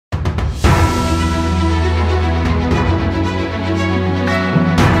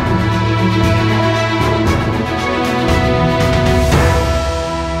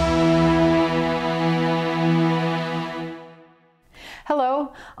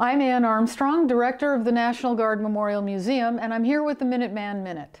I'm Ann Armstrong, Director of the National Guard Memorial Museum, and I'm here with the Minuteman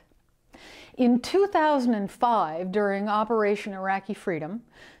Minute. In 2005, during Operation Iraqi Freedom,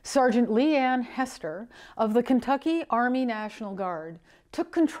 Sergeant Leigh Ann Hester of the Kentucky Army National Guard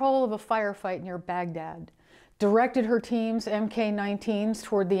took control of a firefight near Baghdad, directed her team's Mk-19s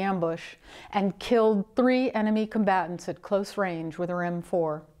toward the ambush, and killed 3 enemy combatants at close range with her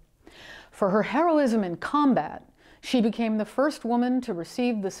M4. For her heroism in combat, she became the first woman to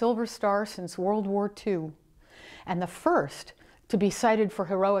receive the Silver Star since World War II, and the first to be cited for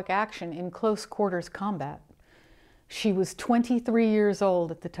heroic action in close quarters combat. She was 23 years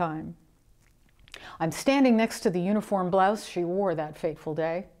old at the time. I'm standing next to the uniform blouse she wore that fateful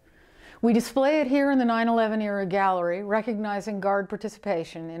day. We display it here in the 9/11 era gallery, recognizing Guard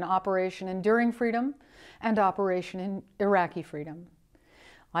participation in Operation Enduring Freedom and Operation Iraqi Freedom.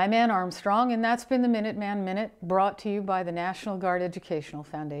 I'm Ann Armstrong, and that's been the Minuteman Minute, brought to you by the National Guard Educational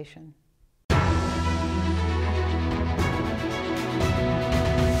Foundation.